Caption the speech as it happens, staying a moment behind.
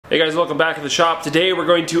Hey guys, welcome back to the shop. Today we're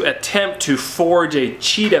going to attempt to forge a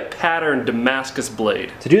Cheetah pattern Damascus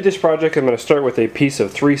blade. To do this project, I'm going to start with a piece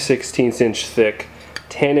of 3/16 inch thick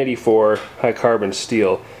 1084 high carbon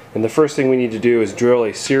steel. And the first thing we need to do is drill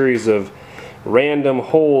a series of random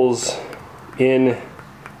holes in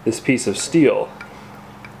this piece of steel.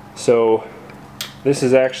 So this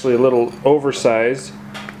is actually a little oversized,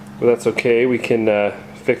 but that's okay. We can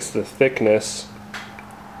fix the thickness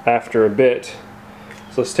after a bit.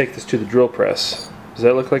 So let's take this to the drill press. Does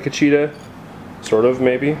that look like a Cheetah? Sort of,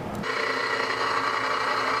 maybe.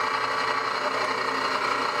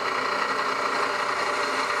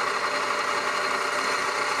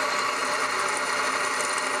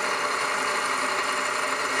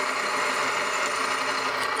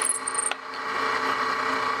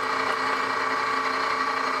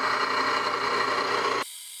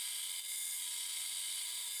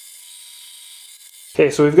 Okay,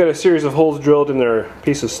 so we've got a series of holes drilled in their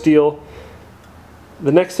piece of steel.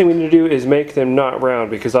 The next thing we need to do is make them not round,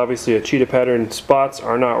 because obviously a Cheetah pattern spots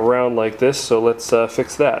are not round like this, so let's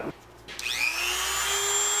fix that.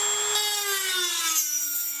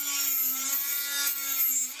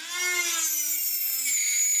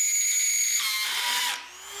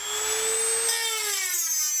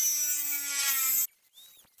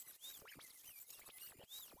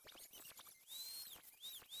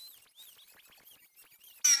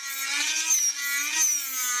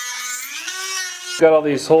 Got all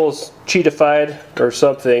these holes cheetah-fied or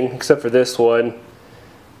something, except for this one.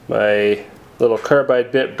 My little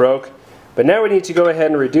carbide bit broke. But now we need to go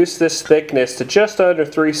ahead and reduce this thickness to just under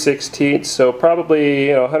 3/16, so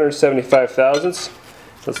probably 175 thousandths.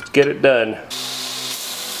 Let's get it done.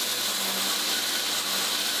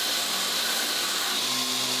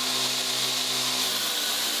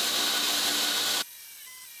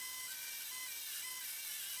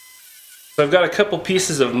 So I've got a couple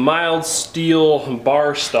pieces of mild steel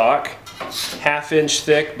bar stock, 1/2 inch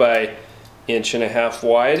thick by 1.5 inches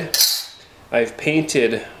wide. I've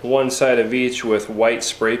painted one side of each with white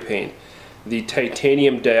spray paint. The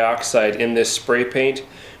titanium dioxide in this spray paint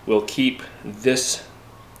will keep this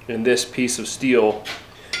piece of steel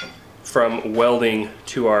from welding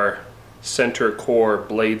to our center core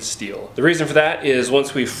blade steel. The reason for that is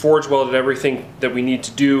once we've forge welded everything that we need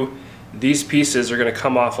to do, these pieces are going to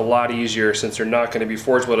come off a lot easier since they're not going to be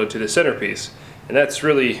forge welded to the centerpiece, and that's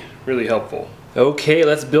really helpful. Okay,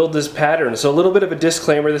 let's build this pattern. So a little bit of a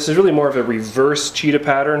disclaimer, this is really more of a reverse Cheetah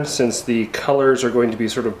pattern since the colors are going to be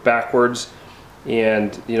sort of backwards,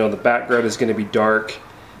 and the background is going to be dark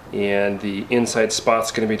and the inside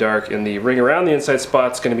spot's going to be dark and the ring around the inside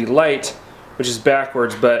spot's going to be light, which is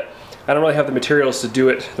backwards, but I don't really have the materials to do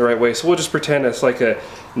it the right way, so we'll just pretend it's like a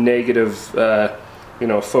negative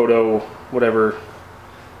photo, whatever,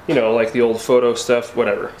 like the old photo stuff,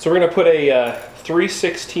 whatever. So we're going to put a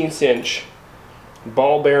 3/16 inch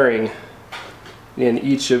ball bearing in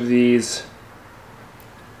each of these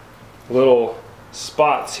little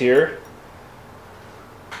spots here.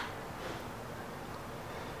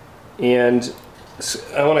 And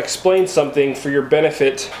I want to explain something for your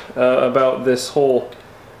benefit about this whole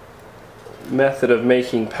method of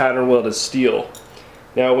making pattern welded steel.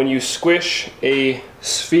 Now when you squish a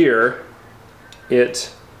sphere, if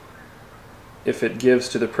it gives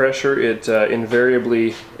to the pressure, it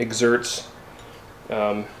invariably exerts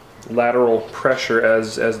lateral pressure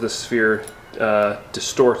as the sphere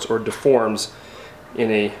distorts or deforms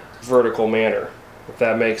in a vertical manner, if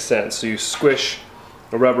that makes sense. So you squish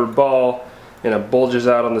a rubber ball and it bulges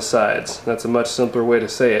out on the sides. That's a much simpler way to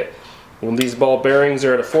say it. When these ball bearings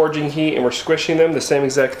are at a forging heat and we're squishing them, the same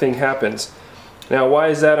exact thing happens. Now, why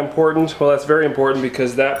is that important? Well, that's very important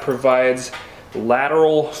because that provides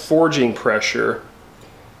lateral forging pressure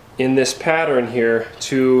in this pattern here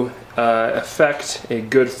to affect a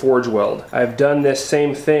good forge weld. I've done this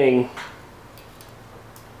same thing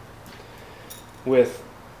with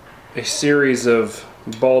a series of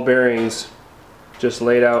ball bearings just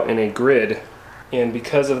laid out in a grid, and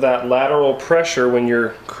because of that lateral pressure when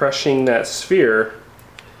you're crushing that sphere,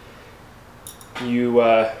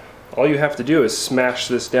 all you have to do is smash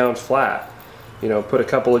this down flat. Put a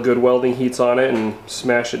couple of good welding heats on it and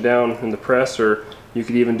smash it down in the press, or you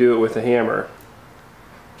could even do it with a hammer.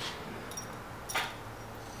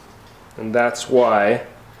 And that's why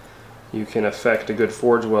you can affect a good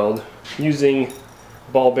forge weld using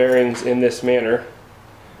ball bearings in this manner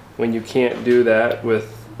when you can't do that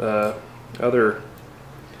with other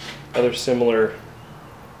similar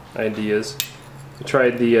ideas. I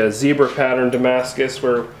tried the zebra pattern Damascus,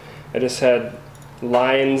 where I just had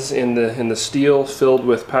lines in the steel filled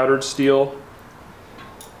with powdered steel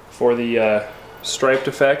for the striped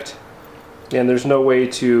effect, and there's no way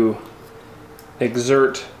to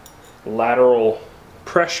exert lateral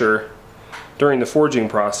pressure during the forging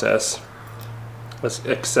process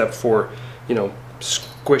except for, you know,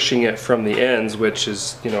 squishing it from the ends, which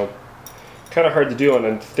is, you know, kind of hard to do on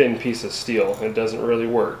a thin piece of steel. It doesn't really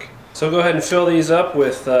work. So go ahead and fill these up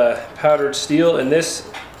with powdered steel, and this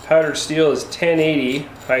powdered steel is 1080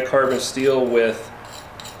 high carbon steel with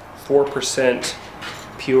 4%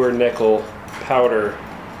 pure nickel powder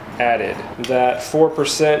added. That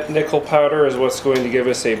 4% nickel powder is what's going to give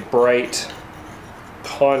us a bright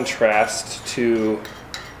contrast to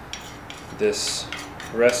this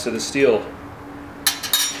rest of the steel.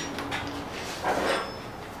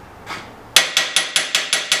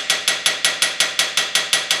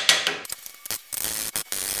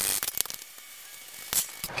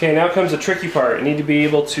 Okay, now comes the tricky part. I need to be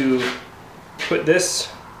able to put this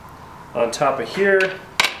on top of here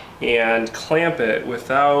and clamp it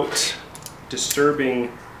without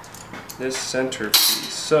disturbing this center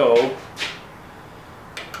piece. So,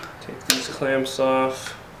 take these clamps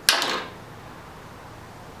off.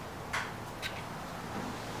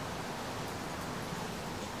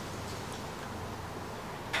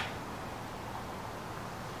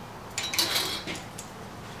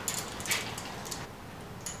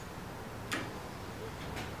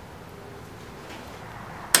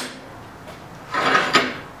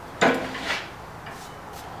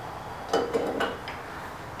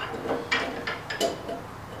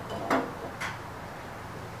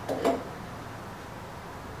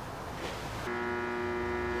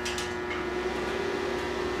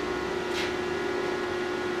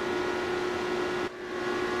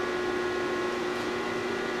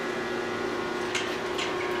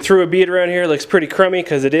 Threw a bead around here. It looks pretty crummy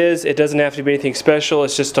because it is. It doesn't have to be anything special.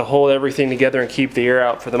 It's just to hold everything together and keep the air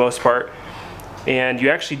out for the most part. And you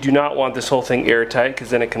actually do not want this whole thing airtight because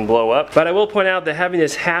then it can blow up. But I will point out that having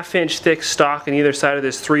this 1/2 inch thick stock on either side of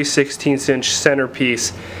this 3/16 inch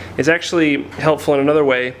centerpiece is actually helpful in another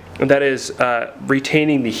way, and that is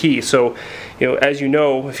retaining the heat. So, you know, as you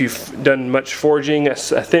know, if you've done much forging, a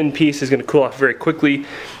thin piece is going to cool off very quickly.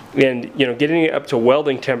 And, you know, getting it up to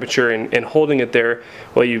welding temperature and holding it there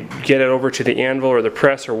while you get it over to the anvil or the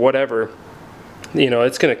press or whatever, you know,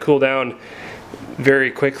 it's going to cool down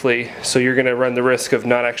very quickly, so you're going to run the risk of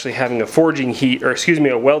not actually having a forging heat, or excuse me,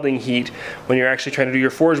 a welding heat when you're actually trying to do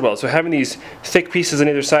your forge weld. So having these thick pieces on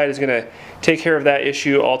either side is going to take care of that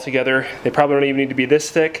issue altogether. They probably don't even need to be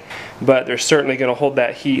this thick, but they're certainly going to hold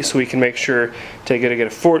that heat so we can make sure to get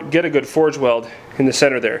a good forge weld in the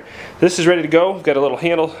center there. This is ready to go. We've got a little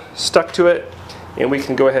handle stuck to it, and we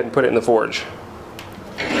can go ahead and put it in the forge.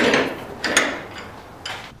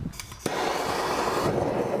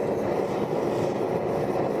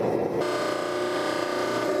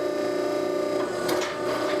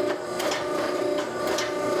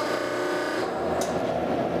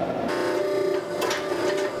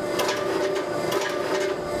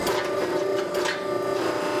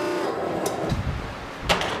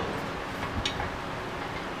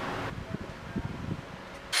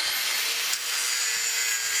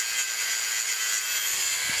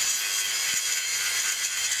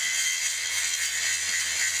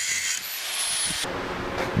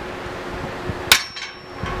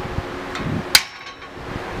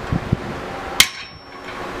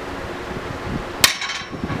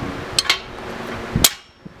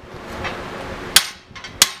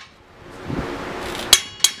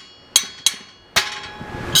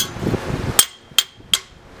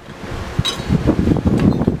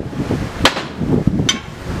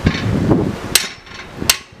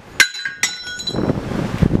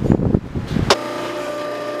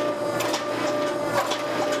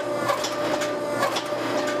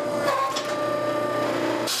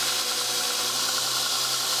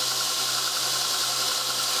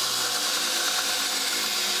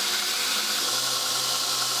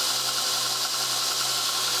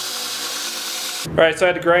 Alright, so I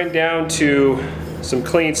had to grind down to some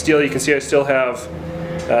clean steel. You can see I still have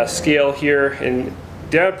scale here, and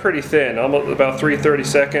down pretty thin, almost about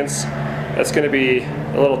 3/32. That's going to be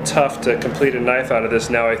a little tough to complete a knife out of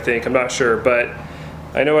this now, I think. I'm not sure, but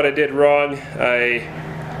I know what I did wrong. I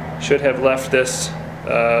should have left this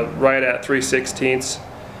right at 3/16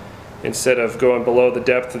 instead of going below the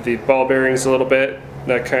depth of the ball bearings a little bit.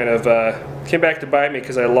 That kind of came back to bite me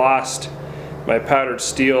because I lost my powdered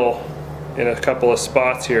steel in a couple of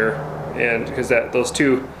spots here, and because those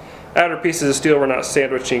two outer pieces of steel were not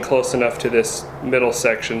sandwiching close enough to this middle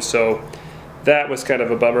section, so that was kind of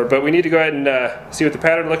a bummer. But we need to go ahead and see what the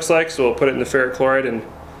pattern looks like, so we'll put it in the ferric chloride and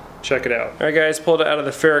check it out. Alright guys, pulled it out of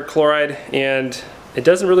the ferric chloride, and it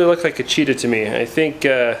doesn't really look like a Cheetah to me. I think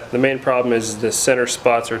the main problem is the center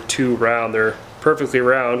spots are too round. They're perfectly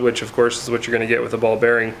round, which of course is what you're going to get with a ball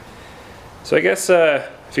bearing. So I guess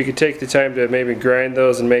if you could take the time to maybe grind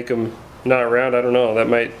those and make them not round, I don't know, that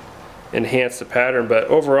might enhance the pattern. But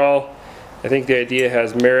overall, I think the idea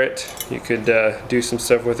has merit. You could do some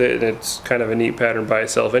stuff with it, and it's kind of a neat pattern by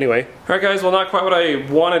itself anyway. Alright guys, well, not quite what I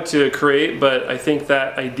wanted to create, but I think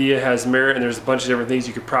that idea has merit, and there's a bunch of different things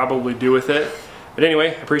you could probably do with it. But anyway,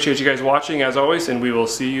 I appreciate you guys watching as always, and we will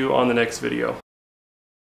see you on the next video.